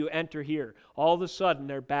dare you enter here? All of a sudden,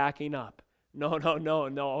 they're backing up. No,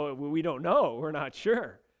 we don't know. We're not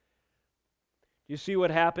sure. You see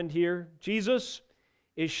what happened here? Jesus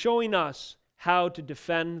is showing us how to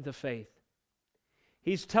defend the faith.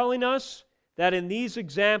 He's telling us that in these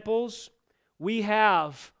examples, we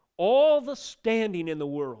have all the standing in the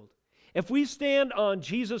world. If we stand on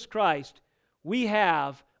Jesus Christ, we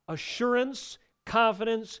have assurance,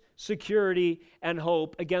 confidence, security, and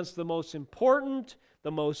hope against the most important,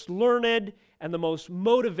 the most learned, and the most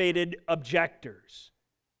motivated objectors.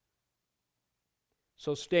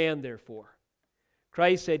 So stand, therefore.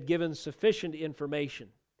 Christ had given sufficient information.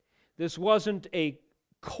 This wasn't a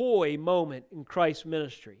coy moment in Christ's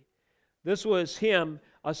ministry. This was him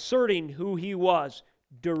asserting who he was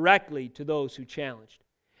directly to those who challenged.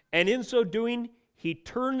 And in so doing, he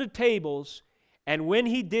turned the tables, and when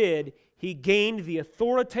he did, he gained the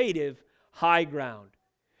authoritative high ground.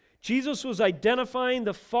 Jesus was identifying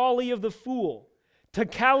the folly of the fool to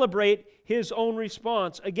calibrate his own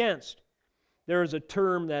response against. There is a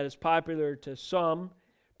term that is popular to some,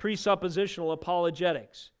 presuppositional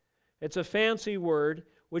apologetics. It's a fancy word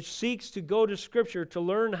which seeks to go to Scripture to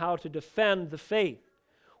learn how to defend the faith.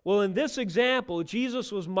 Well, in this example,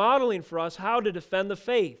 Jesus was modeling for us how to defend the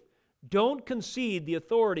faith. Don't concede the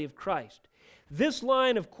authority of Christ. This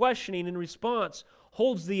line of questioning and response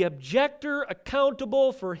holds the objector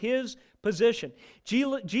accountable for his position.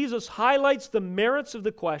 Jesus highlights the merits of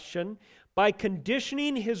the question by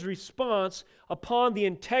conditioning his response upon the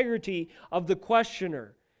integrity of the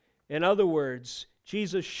questioner. In other words,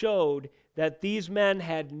 Jesus showed that these men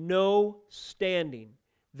had no standing.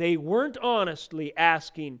 They weren't honestly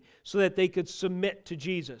asking so that they could submit to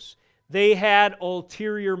Jesus. They had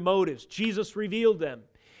ulterior motives. Jesus revealed them.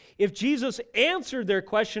 If Jesus answered their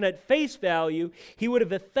question at face value, he would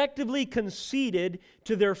have effectively conceded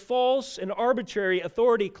to their false and arbitrary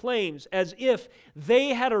authority claims, as if they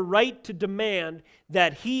had a right to demand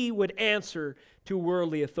that he would answer to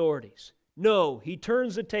worldly authorities. No, he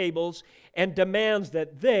turns the tables and demands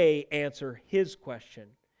that they answer his question.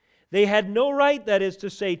 They had no right, that is to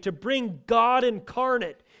say, to bring God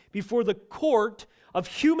incarnate before the court of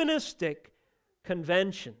humanistic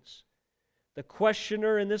conventions. The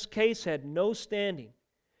questioner in this case had no standing.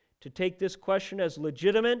 To take this question as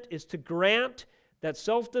legitimate is to grant that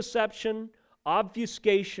self-deception,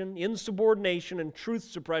 obfuscation, insubordination, and truth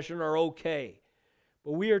suppression are okay.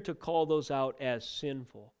 But we are to call those out as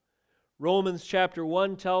sinful. Romans chapter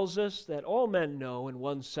 1 tells us that all men know, in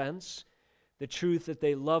one sense, the truth that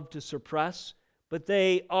they love to suppress, but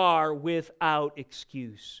they are without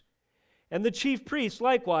excuse. And the chief priests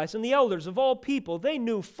likewise, and the elders of all people, they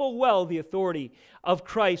knew full well the authority of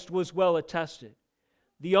Christ was well attested.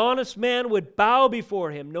 The honest man would bow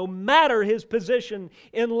before him, no matter his position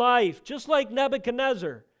in life, just like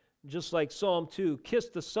Nebuchadnezzar, just like Psalm 2, kiss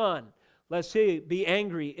the Son, lest he be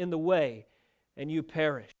angry in the way, and you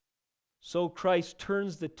perish. So Christ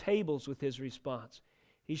turns the tables with his response.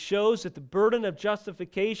 He shows that the burden of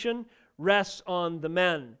justification rests on the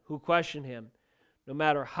men who question him, no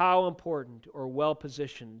matter how important or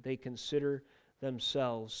well-positioned they consider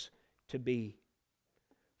themselves to be.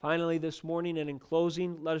 Finally, this morning and in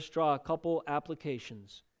closing, let us draw a couple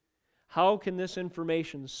applications. How can this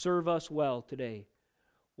information serve us well today?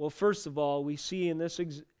 Well, first of all, we see in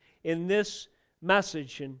this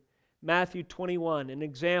message in Matthew 21 an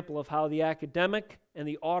example of how the academic and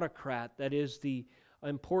the autocrat, that is the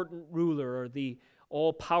important ruler or the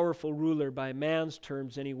all-powerful ruler by man's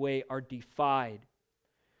terms anyway, are defied.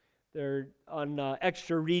 They're on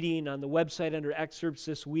extra reading on the website under excerpts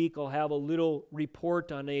this week. I'll have a little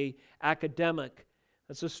report on a academic.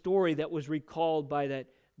 That's a story that was recalled by that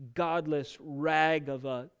godless rag of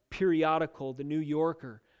a periodical, The New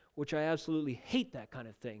Yorker, which I absolutely hate that kind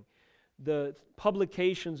of thing. The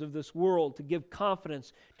publications of this world to give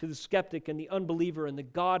confidence to the skeptic and the unbeliever and the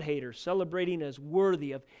God-hater, celebrating as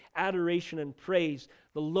worthy of adoration and praise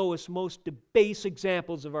the lowest, most debased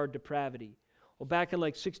examples of our depravity. Well, back in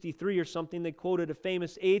like 63 or something, they quoted a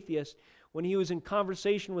famous atheist when he was in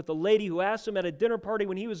conversation with a lady who asked him at a dinner party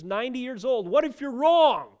when he was 90 years old, "What if you're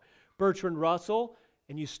wrong, Bertrand Russell,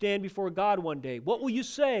 and you stand before God one day? What will you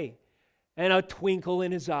say?" And a twinkle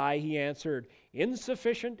in his eye, he answered,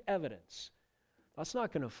 "Insufficient evidence." That's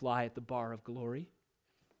not going to fly at the bar of glory.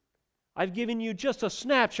 I've given you just a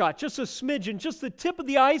snapshot, just a smidgen, just the tip of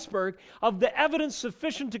the iceberg of the evidence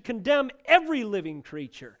sufficient to condemn every living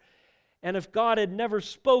creature. And if God had never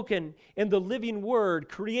spoken in the living word,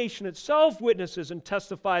 creation itself witnesses and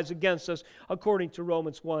testifies against us, according to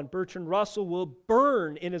Romans 1. Bertrand Russell will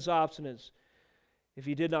burn in his obstinance if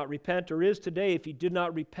he did not repent, or is today if he did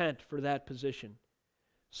not repent for that position.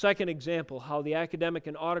 Second example, how the academic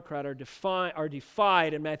and autocrat are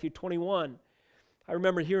defied in Matthew 21. I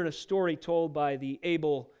remember hearing a story told by the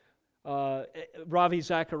able Ravi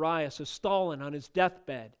Zacharias of Stalin on his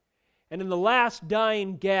deathbed. And in the last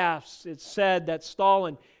dying gasps, it said that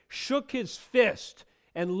Stalin shook his fist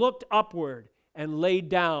and looked upward and laid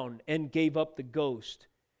down and gave up the ghost.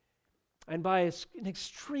 And by an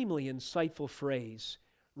extremely insightful phrase,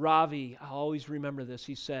 Ravi, I'll always remember this,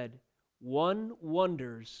 he said, "One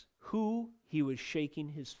wonders who he was shaking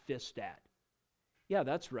his fist at." Yeah,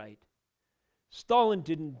 that's right. Stalin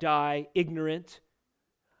didn't die ignorant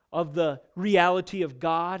of the reality of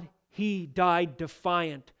God. He died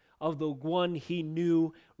defiant of the one he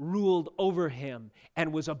knew ruled over him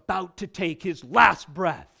and was about to take his last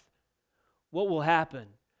breath. What will happen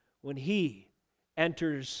when he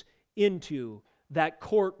enters into that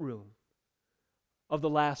courtroom of the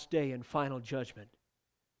last day and final judgment?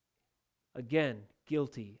 Again,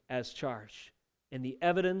 guilty as charged. And the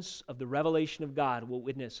evidence of the revelation of God will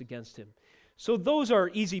witness against him. So those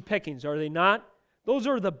are easy pickings, are they not? Those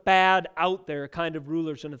are the bad, out there kind of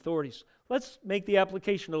rulers and authorities. Let's make the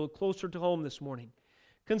application a little closer to home this morning.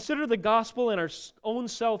 Consider the gospel and our own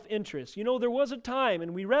self-interest. You know, there was a time,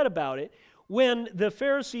 and we read about it, when the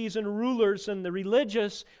Pharisees and rulers and the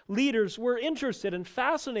religious leaders were interested and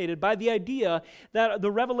fascinated by the idea that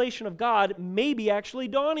the revelation of God may be actually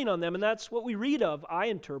dawning on them. And that's what we read of, I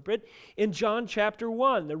interpret, in John chapter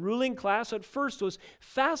 1. The ruling class at first was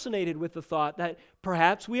fascinated with the thought that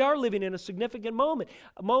perhaps we are living in a significant moment.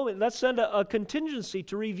 Let's send a contingency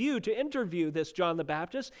to review, to interview this John the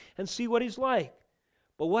Baptist and see what he's like.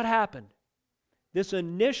 But what happened? This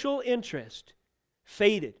initial interest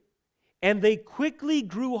faded, and they quickly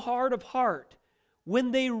grew hard of heart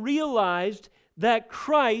when they realized that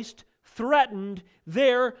Christ threatened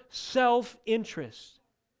their self-interest.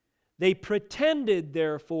 They pretended,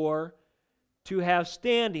 therefore, to have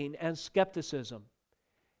standing and skepticism.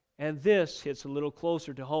 And this hits a little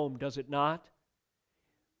closer to home, does it not?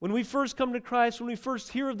 When we first come to Christ, when we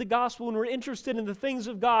first hear of the gospel, when we're interested in the things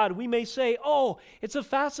of God, we may say, oh, it's a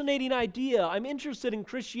fascinating idea. I'm interested in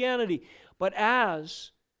Christianity. But as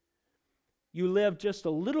you live just a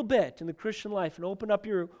little bit in the Christian life and open up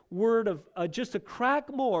your word of just a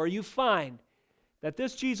crack more, you find that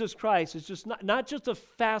this Jesus Christ is just not just a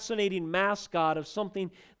fascinating mascot of something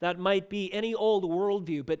that might be any old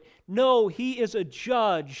worldview, but no, He is a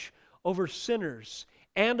judge over sinners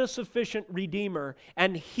and a sufficient Redeemer,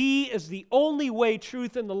 and He is the only way,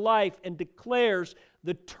 truth, and the life, and declares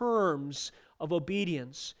the terms of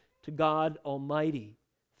obedience to God Almighty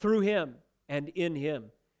through Him and in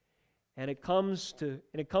Him. And it comes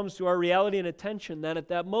to our reality and attention then at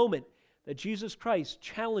that moment that Jesus Christ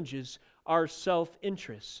challenges our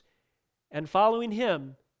self-interests. And following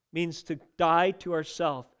Him means to die to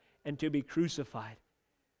ourself and to be crucified.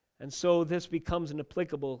 And so this becomes an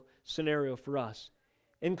applicable scenario for us.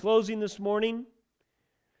 In closing this morning,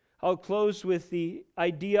 I'll close with the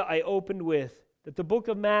idea I opened with, that the book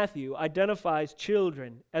of Matthew identifies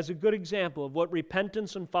children as a good example of what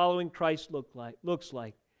repentance and following Christ looks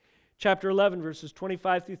like. Chapter 11, verses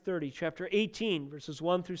 25 through 30. Chapter 18, verses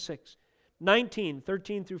 1 through 6. 19,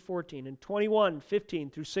 13 through 14. And 21,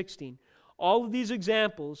 15 through 16. All of these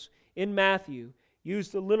examples in Matthew use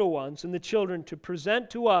the little ones and the children to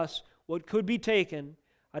present to us what could be taken,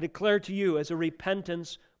 I declare to you, as a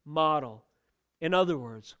repentance model. In other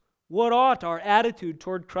words, what ought our attitude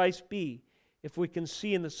toward Christ be if we can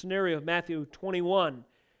see in the scenario of Matthew 21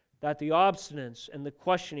 that the obstinance and the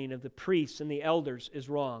questioning of the priests and the elders is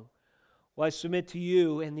wrong? Well, I submit to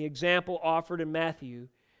you in the example offered in Matthew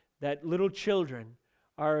that little children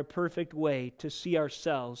are a perfect way to see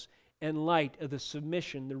ourselves in light of the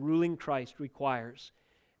submission the ruling Christ requires.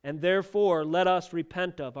 And therefore, let us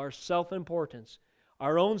repent of our self-importance,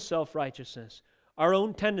 our own self-righteousness, our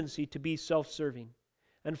own tendency to be self-serving.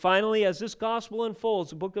 And finally, as this gospel unfolds,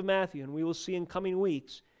 the book of Matthew, and we will see in coming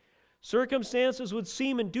weeks, circumstances would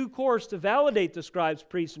seem in due course to validate the scribes,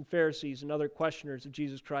 priests, and Pharisees and other questioners of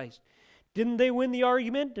Jesus Christ. Didn't they win the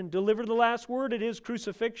argument and deliver the last word at His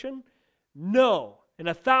crucifixion? No, and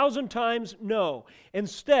 1,000 times no.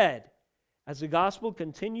 Instead, as the gospel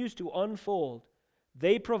continues to unfold,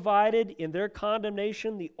 they provided in their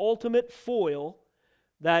condemnation the ultimate foil,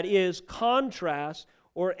 that is, contrast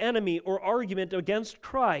or enemy or argument against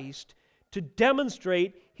Christ, to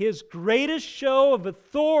demonstrate His greatest show of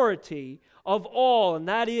authority of all, and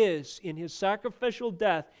that is in His sacrificial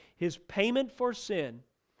death, His payment for sin,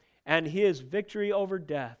 and His victory over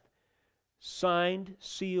death, signed,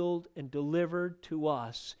 sealed, and delivered to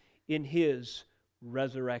us in His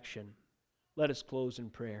resurrection. Let us close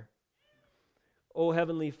in prayer. O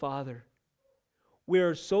Heavenly Father, we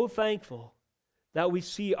are so thankful that we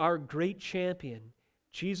see our great champion,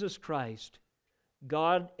 Jesus Christ,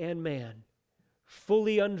 God and man,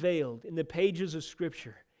 fully unveiled in the pages of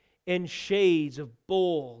Scripture in shades of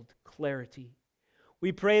bold clarity.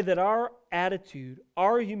 We pray that our attitude,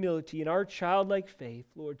 our humility, and our childlike faith,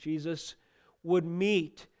 Lord Jesus, would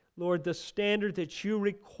meet, Lord, the standard that You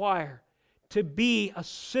require to be a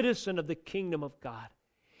citizen of the kingdom of God.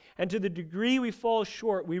 And to the degree we fall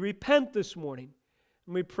short, we repent this morning,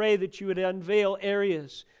 and we pray that You would unveil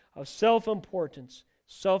areas of self-importance,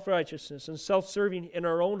 self-righteousness, and self-serving in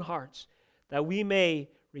our own hearts, that we may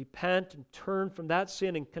repent and turn from that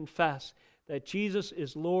sin and confess that Jesus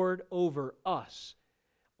is Lord over us,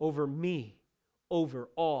 over me, over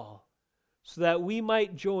all, so that we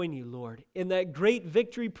might join You, Lord, in that great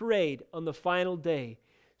victory parade on the final day,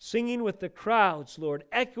 singing with the crowds, Lord,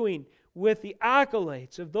 echoing with the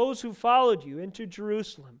accolades of those who followed You into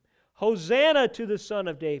Jerusalem. Hosanna to the Son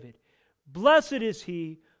of David. Blessed is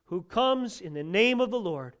He who comes in the name of the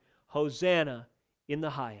Lord. Hosanna in the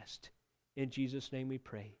highest. In Jesus' name we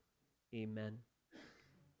pray. Amen.